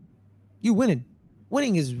me. You winning.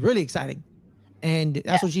 Winning is really exciting, and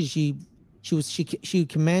that's what she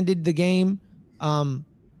commanded the game.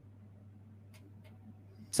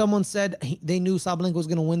 Someone said they knew Sabalenka was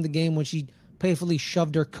going to win the game when she playfully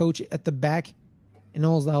shoved her coach at the back, and I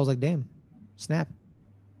was like, damn, snap,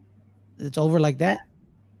 it's over like that.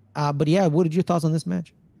 But yeah, what did your thoughts on this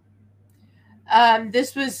match?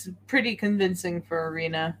 This was pretty convincing for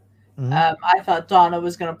Arena. Mm-hmm. I thought Donna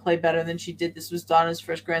was going to play better than she did. This was Donna's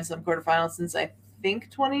first Grand Slam quarterfinal since I think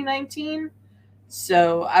 2019.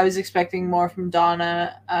 So I was expecting more from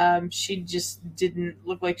Donna. She just didn't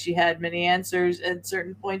look like she had many answers at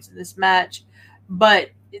certain points in this match. But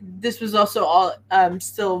this was also all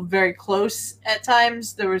still very close at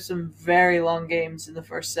times. There were some very long games in the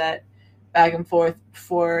first set, back and forth,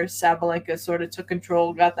 before Sabalenka sort of took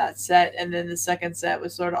control, got that set, and then the second set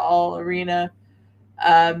was sort of all Arena.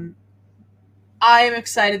 Um, I am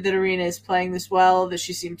excited that Arena is playing this well, that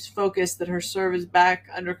she seems focused, that her serve is back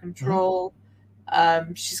under control.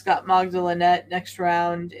 She's got Magdalena next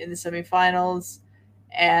round in the semifinals,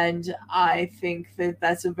 and I think that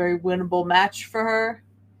that's a very winnable match for her.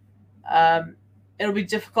 It'll be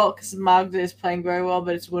difficult because Magda is playing very well,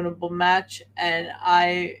 but it's a winnable match, and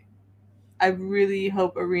I really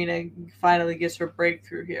hope Arena finally gets her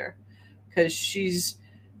breakthrough here, because she's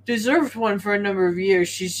deserved one for a number of years.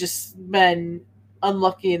 She's just been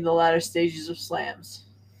unlucky in the latter stages of slams.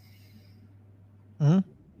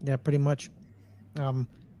 Yeah, pretty much.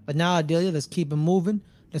 But now, Adelia, let's keep it moving.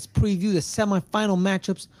 Let's preview the semifinal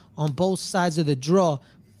matchups on both sides of the draw.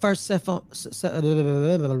 First set from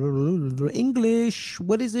English.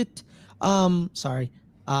 What is it? Sorry.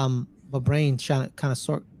 My brain kind of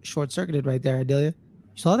short circuited right there, Adelia. You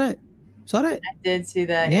saw that? Saw that? I did see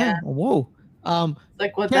that. Yeah. Whoa.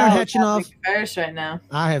 Like what Karen the hell is happening Hatchinoff. to Paris right now?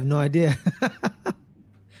 I have no idea.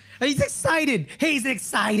 He's excited. He's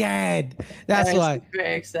excited. That's why.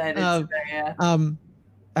 Very excited. Today, yeah.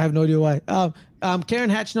 I have no idea why.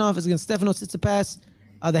 Karen Hatchinoff is against Stefano Tsitsipas.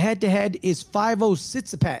 The head-to-head is 5-0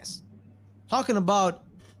 Tsitsipas. Talking about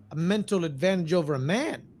a mental advantage over a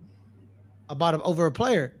man, over a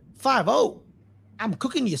player. 5-0. I'm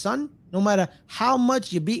cooking you, son. No matter how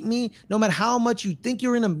much you beat me, no matter how much you think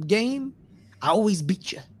you're in a game, I always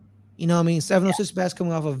beat you. You know what I mean? Stefano Tsitsipas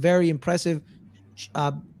coming off a very impressive,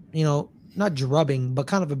 not drubbing, but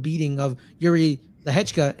kind of a beating of Yuri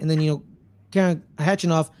Lehechka, and then Karen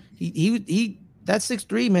Hatchinoff. He that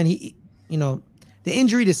 6-3, man. The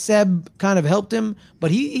injury to Seb kind of helped him,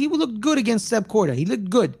 but he looked good against Seb Korda. He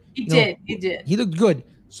looked good. He did. He looked good.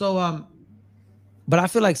 So but I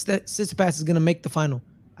feel like Tsitsipas is gonna make the final.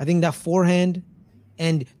 I think that forehand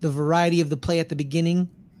and the variety of the play at the beginning,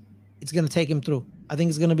 it's gonna take him through. I think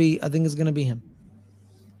it's gonna be him.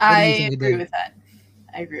 I agree with that.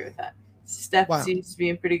 Steph seems to be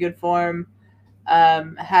in pretty good form.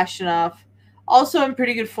 Hashinoff also in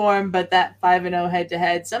pretty good form, but that 5-0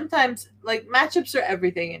 head-to-head. Sometimes, like, matchups are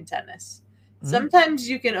everything in tennis. Sometimes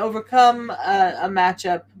you can overcome a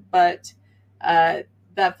matchup, but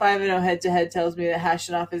that 5-0 head-to-head tells me that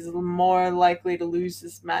Hashinoff is more likely to lose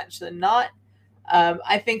this match than not.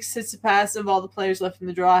 I think Tsitsipas, of all the players left in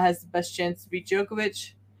the draw, has the best chance to beat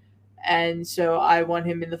Djokovic, and so I want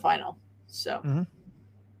him in the final. So.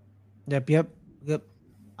 Yep.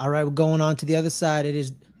 All right, we're going on to the other side. It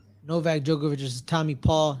is Novak Djokovic versus Tommy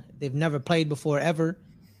Paul. They've never played before, ever.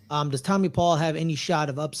 Does Tommy Paul have any shot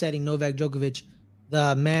of upsetting Novak Djokovic?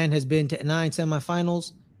 The man has been to 9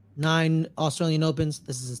 semifinals, 9 Australian Opens.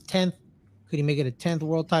 This is his 10th. Could he make it a 10th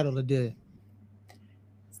world title to do it?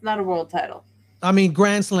 It's not a world title. I mean,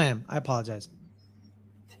 Grand Slam. I apologize.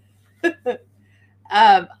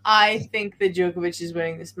 I think that Djokovic is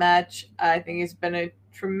winning this match. I think it's been a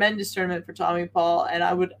tremendous tournament for Tommy Paul, and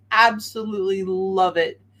I would absolutely love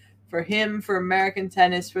it for him, for American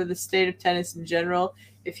tennis, for the state of tennis in general.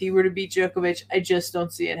 If he were to beat Djokovic, I just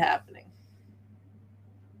don't see it happening.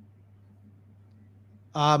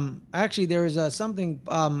 Actually, there is something.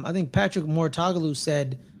 I think Patrick Mortagalu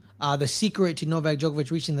said the secret to Novak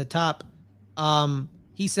Djokovic reaching the top.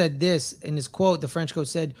 He said this in his quote. The French coach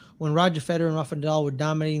said, "When Roger Federer and Rafa Nadal were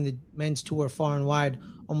dominating the men's tour far and wide,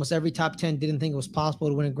 almost every top 10 didn't think it was possible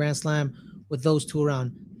to win a Grand Slam with those two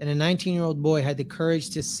around. And a 19-year-old boy had the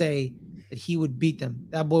courage to say that he would beat them.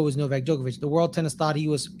 That boy was Novak Djokovic. The world tennis thought he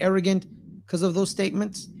was arrogant because of those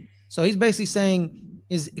statements. So he's basically saying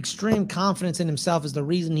his extreme confidence in himself is the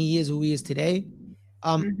reason he is who he is today.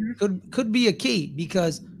 Could be a key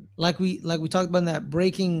because like we talked about in that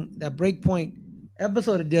breakpoint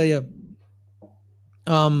episode of Delia,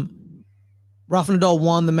 Rafa Nadal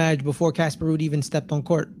won the match before Casper Ruud even stepped on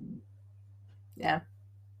court. Yeah.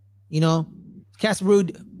 Casper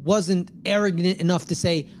Ruud wasn't arrogant enough to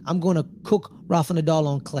say, "I'm going to cook Rafa Nadal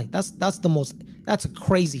on clay." That's a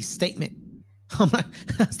crazy statement.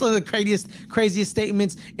 That's one of the craziest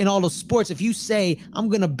statements in all of sports. If you say, "I'm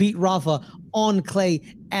going to beat Rafa on clay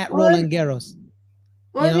at Roland Garros."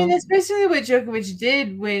 Well, I mean, that's basically what Djokovic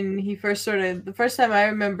did when he first started. The first time I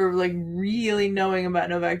remember like really knowing about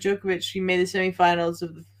Novak Djokovic, he made the semifinals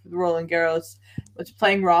of the Roland Garros, was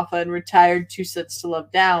playing Rafa and retired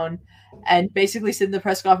 2-0 down, and basically said in the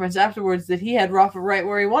press conference afterwards that he had Rafa right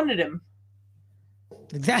where he wanted him.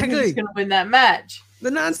 Exactly. He was going to win that match.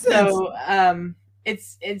 The nonsense. So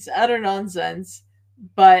it's utter nonsense.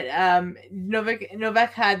 But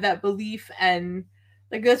Novak had that belief, and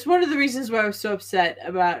like that's one of the reasons why I was so upset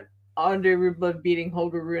about Andre Rublev beating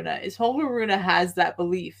Holger Rune. Is Holger Rune has that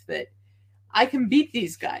belief that I can beat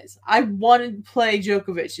these guys. I wanted to play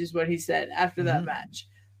Djokovic, is what he said after that match.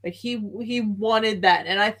 Like he wanted that,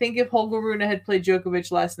 and I think if Holger Rune had played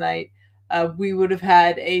Djokovic last night, we would have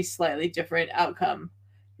had a slightly different outcome.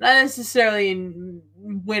 Not necessarily in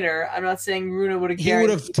winner. I'm not saying Rune would have. He would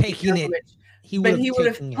have taken Djokovic, it. He would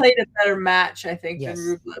have played a better match, I think, than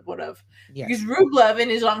Rublev would have. Yes. Because Rublev, in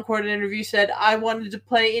his on-court interview, said, "I wanted to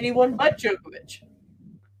play anyone but Djokovic."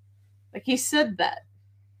 Like he said that.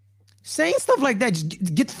 Saying stuff like that, just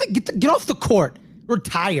get off the court,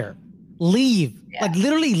 retire, leave, like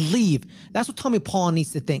literally leave. That's what Tommy Paul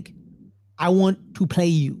needs to think. I want to play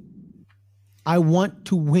you. I want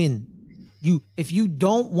to win. If you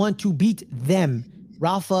don't want to beat them,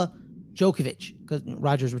 Rafa, Djokovic, because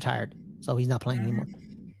Roger's retired, so he's not playing anymore.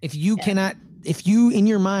 If you in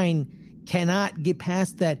your mind cannot get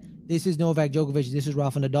past that, this is Novak Djokovic, this is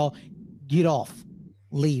Rafa Nadal, get off,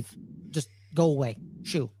 leave, just go away,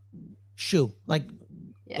 shoo, like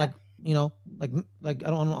I don't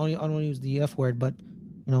want to use the F word, but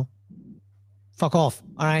fuck off,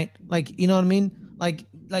 all right, like you know what I mean,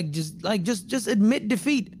 just admit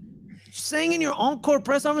defeat. Saying in your on-court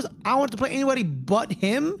press conference, "I want to play anybody but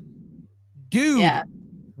him," dude. Yeah.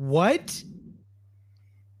 What?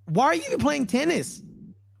 Why are you even playing tennis?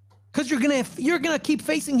 Because you're gonna keep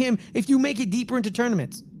facing him if you make it deeper into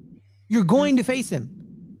tournaments. You're going to face him.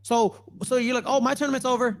 So you're like, "Oh, my tournament's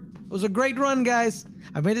over. It was a great run, guys.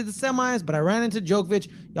 I made it to semis, but I ran into Djokovic.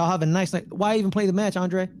 Y'all have a nice night." Why even play the match,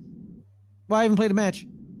 Andre? Why even play the match?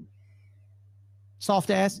 Soft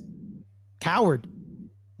ass, coward.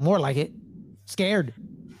 More like it. Scared.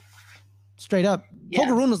 Straight up. Yeah.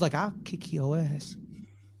 Holger Rune was like, "I'll kick your ass."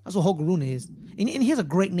 That's what Holger Rune is. And he has a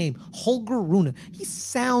great name. Holger Rune. He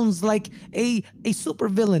sounds like a super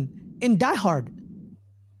villain in Die Hard.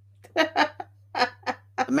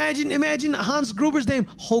 Imagine Hans Gruber's name,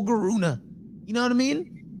 Holger Rune. You know what I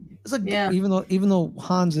mean? It's like even though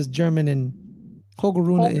Hans is German and Holger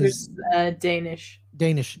Rune is Danish.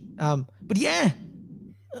 But yeah.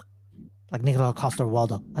 Like Nicola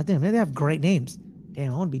Coster-Waldau. Damn, they have great names.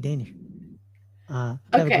 Damn, I want to be Danish. They have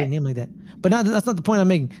a great name like that. But that's not the point I'm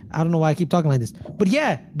making. I don't know why I keep talking like this. But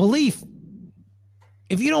yeah, belief.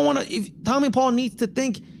 If you don't want to, if Tommy Paul needs to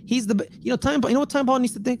think he's the, what Tommy Paul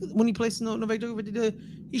needs to think when he plays Novak Djokovic?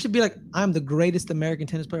 He should be like, "I'm the greatest American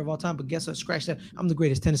tennis player of all time." But guess what? Scratch that. I'm the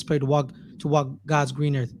greatest tennis player to walk God's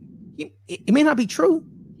green earth. It may not be true.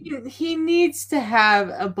 He needs to have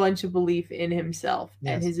a bunch of belief in himself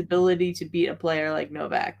and his ability to beat a player like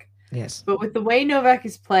Novak. Yes. But with the way Novak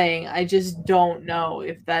is playing, I just don't know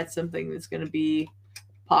if that's something that's going to be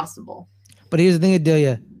possible. But here's the thing,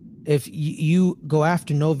 Adelia. If you go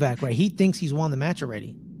after Novak, right, he thinks he's won the match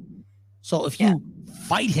already. So if you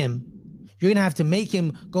fight him, you're going to have to make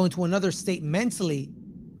him go into another state mentally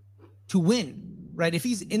to win, right? If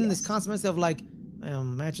he's in this constant mindset of like,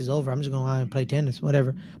 match is over, I'm just going to play tennis,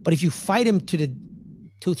 whatever. But if you fight him to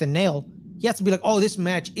tooth and nail. He has to be like, oh, this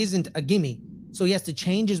match isn't a gimme. So he has to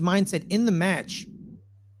change his mindset in the match.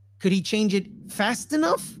 Could he change it fast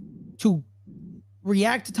enough to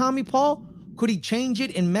react to Tommy Paul? Could he change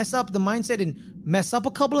it and mess up the mindset and mess up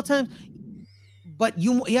a couple of times? But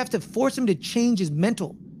you have to force him to change his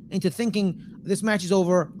mental into thinking this match is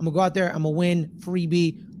over. I'm gonna go out there. I'm gonna win.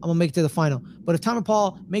 Freebie. I'm gonna make it to the final. But if Tommy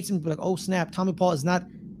Paul makes him be like, oh snap, Tommy Paul is not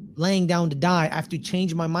laying down to die. I have to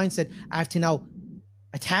change my mindset. I have to now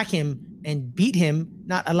attack him and beat him,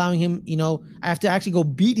 not allowing him. I have to actually go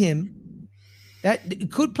beat him. That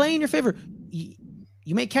it could play in your favor.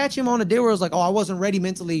 You may catch him on a day where it's like, oh, I wasn't ready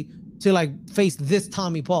mentally to like face this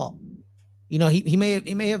Tommy Paul. He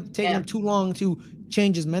may have taken him too long to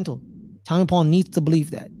change his mental. Tommy Paul needs to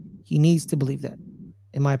believe that. He needs to believe that,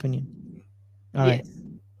 in my opinion. All right.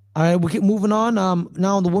 All right, we keep moving on.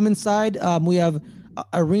 Now on the women's side, we have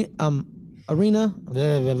Elena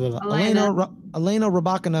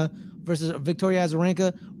Rybakina versus Victoria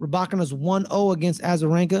Azarenka. Rybakina's 1-0 against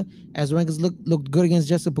Azarenka. Azarenka's looked good against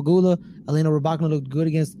Jessica Pegula. Elena Rybakina looked good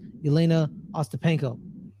against Elena Ostapenko.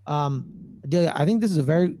 I think this is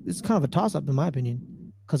kind of a toss-up in my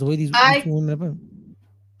opinion because of the way these two women have been.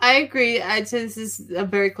 I agree. I'd say this is a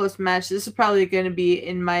very close match. This is probably going to be,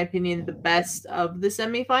 in my opinion, the best of the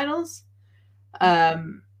semifinals.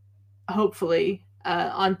 Hopefully.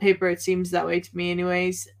 On paper, it seems that way to me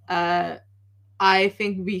anyways. I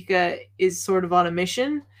think Vika is sort of on a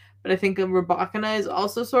mission, but I think Rybakina is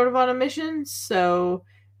also sort of on a mission. So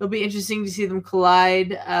it'll be interesting to see them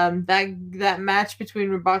collide. That match between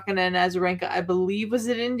Rybakina and Azarenka, I believe, was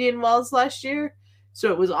at Indian Wells last year. So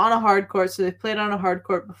it was on a hard court. So they played on a hard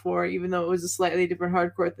court before, even though it was a slightly different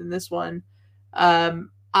hard court than this one.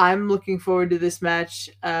 I'm looking forward to this match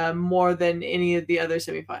more than any of the other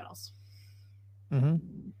semifinals.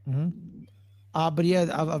 But yeah,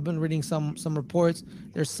 I've been reading some reports.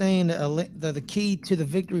 They're saying that the key to the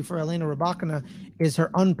victory for Elena Rybakina is her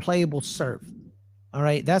unplayable serve. All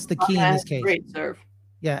right, that's the key in this case. Great serve.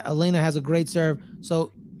 Yeah, Elena has a great serve.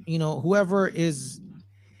 So whoever is.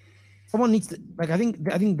 Someone needs to I think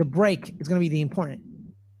the break is going to be the important.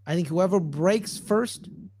 I think whoever breaks first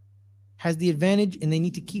has the advantage, and they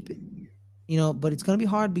need to keep it. But it's going to be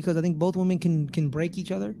hard because I think both women can break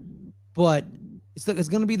each other, but it's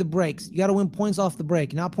going to be the breaks. You got to win points off the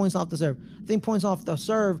break, not points off the serve. I think points off the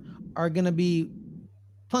serve are going to be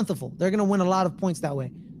plentiful. They're going to win a lot of points that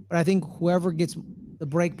way. But I think whoever gets the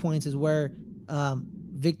break points is where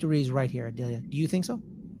victory is right here, Adelia. Do you think so?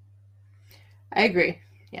 I agree.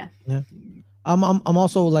 Yeah. I'm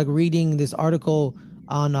also like reading this article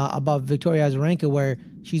on about Victoria Azarenka where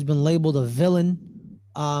she's been labeled a villain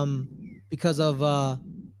because of a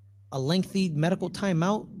lengthy medical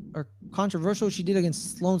timeout or controversial she did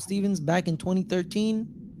against Sloane Stephens back in 2013.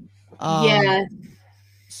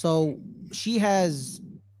 So she has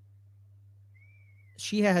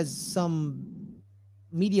some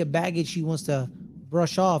media baggage she wants to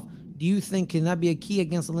brush off. Do you think can that be a key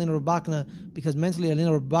against Elena Rybakina? Because mentally,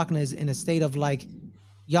 Elena Rybakina is in a state of like,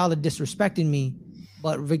 y'all are disrespecting me,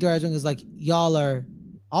 but Victoria Azarenka is like, y'all are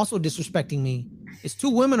also disrespecting me. It's two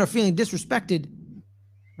women are feeling disrespected.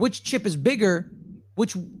 Which chip is bigger?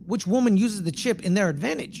 Which woman uses the chip in their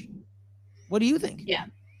advantage? What do you think? Yeah,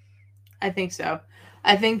 I think so.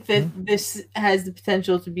 I think that this has the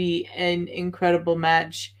potential to be an incredible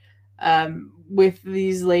match with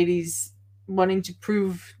these ladies wanting to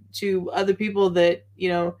prove to other people that,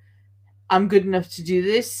 I'm good enough to do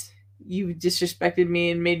this. You disrespected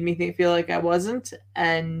me and made me feel like I wasn't.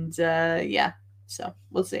 And so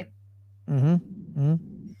we'll see.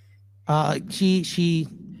 She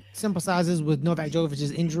sympathizes with Novak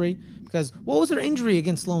Djokovic's injury because what was her injury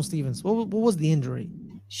against Sloane Stephens? What was the injury?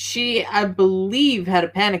 She, I believe, had a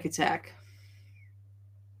panic attack.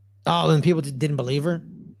 Oh, and people didn't believe her?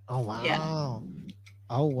 Oh, wow. Yeah.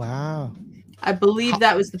 Oh, wow. I believe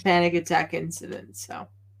that was the panic attack incident. So,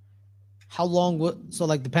 how long?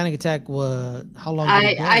 The panic attack was how long?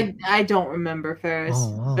 I don't remember, Ferris,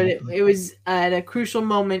 but it was at a crucial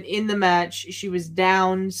moment in the match. She was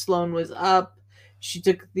down. Sloane was up. She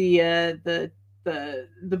took the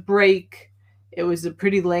break. It was a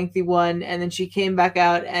pretty lengthy one, and then she came back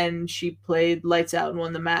out and she played lights out and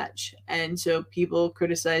won the match. And so people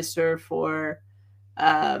criticized her for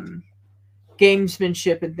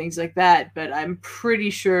gamesmanship and things like that, but I'm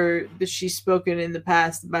pretty sure that she's spoken in the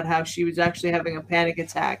past about how she was actually having a panic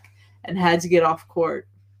attack and had to get off court,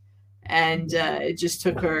 and it just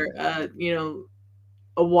took her a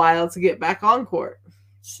while to get back on court.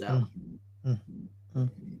 So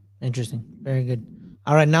interesting. Very good.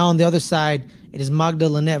 All right, now on the other side, it is Magda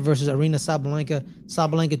Linette versus Aryna Sabalenka.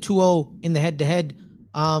 Sabalenka 2-0 in the head-to-head.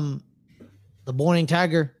 Um, the Boring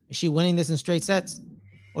Tiger, is she winning this in straight sets?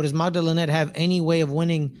 Or does Magda Lynette have any way of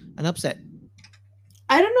winning an upset?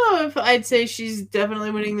 I don't know if I'd say she's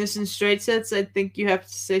definitely winning this in straight sets. I think you have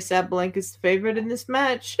to say Sabalenka's the favorite in this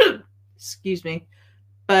match. Excuse me.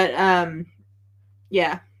 But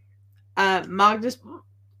yeah. Magda's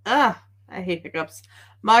I hate hiccups.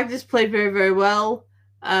 Magda's played very, very well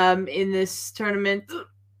in this tournament,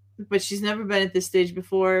 but she's never been at this stage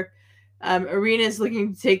before. Arena is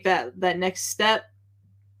looking to take that next step.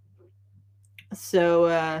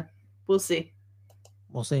 So we'll see.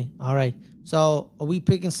 We'll see. All right. So are we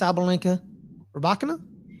picking Sabalenka, Rybakina?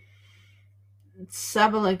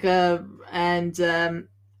 Sabalenka and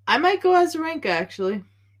I might go Azarenka actually.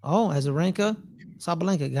 Oh, Azarenka,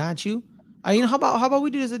 Sabalenka, got you. You know, how about we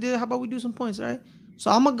do this? How about we do some points, all right? So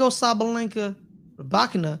I'm gonna go Sabalenka,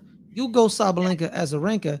 Rybakina. You go Sabalenka,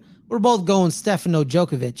 Azarenka. We're both going Stefano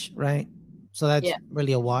Djokovic, right? So that's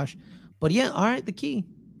really a wash. But yeah, all right. The key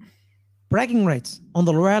bragging rights on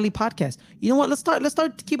the Rally podcast. You know what? Let's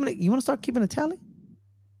start keeping it. You want to start keeping a tally?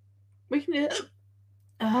 We can do it.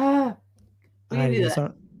 We can do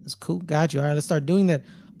that. That's cool. Got you. All right, let's start doing that.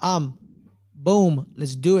 Boom.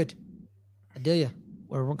 Let's do it. Adelia,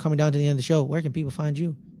 we're coming down to the end of the show. Where can people find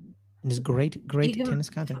you in this great tennis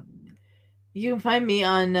content? You can find me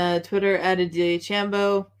on Twitter at Adelia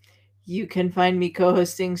Chambo. You can find me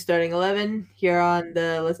co-hosting Starting 11 here on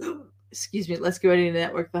the Let's Get Ready to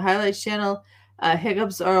Network, the Highlights channel.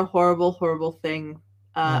 Hiccups are a horrible, horrible thing.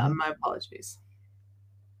 My apologies.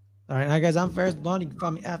 All right, guys, I'm Ferris Blonde. You can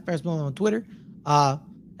find me at Ferris Blonde on Twitter.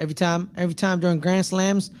 Every time during Grand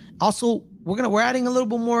Slams. Also, we're adding a little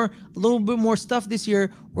bit more stuff this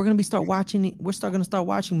year. We're gonna start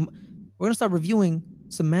reviewing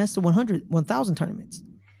some Master 1,000 tournaments.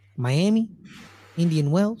 Miami,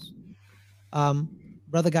 Indian Wells.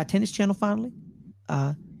 Brother got tennis channel finally.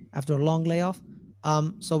 After a long layoff.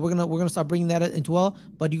 So we're gonna start bringing that into all.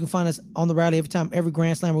 But you can find us on the Rally every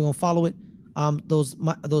Grand Slam. We're gonna follow it. Those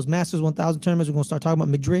Masters 1,000 tournaments. We're gonna start talking about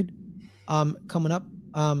Madrid. Coming up.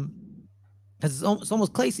 Because it's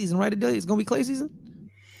almost clay season, right? It's gonna be clay season.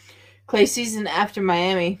 Clay season after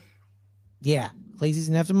Miami. Yeah, clay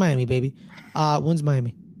season after Miami, baby. When's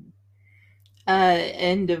Miami?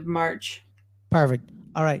 End of March. Perfect.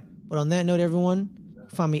 All right. But on that note, everyone,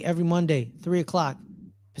 find me every Monday, 3:00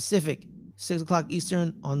 Pacific, 6:00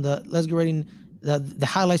 Eastern on the Let's Get Ready, the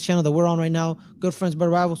highlights channel that we're on right now. Good friends,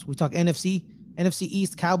 better rivals. We talk NFC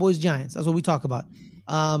East, Cowboys, Giants. That's what we talk about.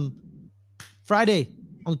 Friday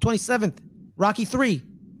on the 27th, Rocky 3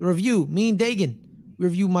 review. Me and Dagan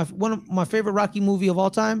review one of my favorite Rocky movie of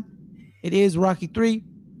all time. It is Rocky 3.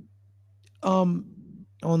 On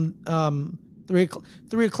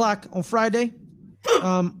 3:00 on Friday.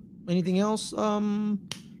 Anything else?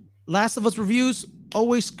 Last of Us reviews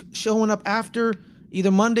always showing up after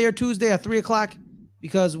either Monday or Tuesday at 3:00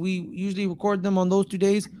 because we usually record them on those 2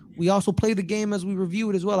 days. We also play the game as we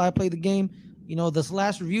review it as well. I play the game. You know, this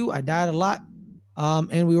last review, I died a lot.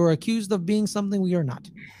 And we were accused of being something we are not.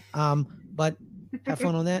 But have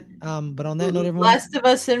fun on that. But on that note, everyone. Last of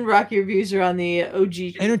Us and Rocky reviews are on the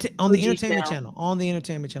OG. On the entertainment channel. On the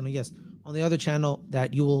entertainment channel, yes. On the other channel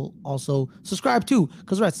that you will also subscribe to,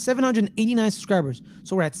 because we're at 789 subscribers.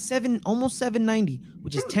 So we're at almost 790,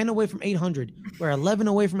 which is 10 away from 800. We're 11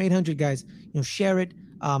 away from 800, guys. You know, share it.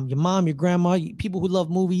 Your mom, your grandma, people who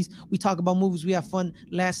love movies. We talk about movies. We have fun.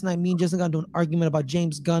 Last night, me and Justin got into an argument about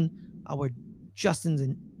James Gunn. Where Justin's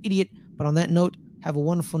an idiot. But on that note, have a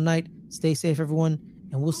wonderful night. Stay safe, everyone.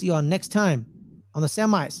 And we'll see you all next time on the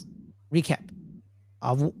semis recap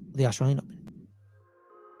of the Australian Open.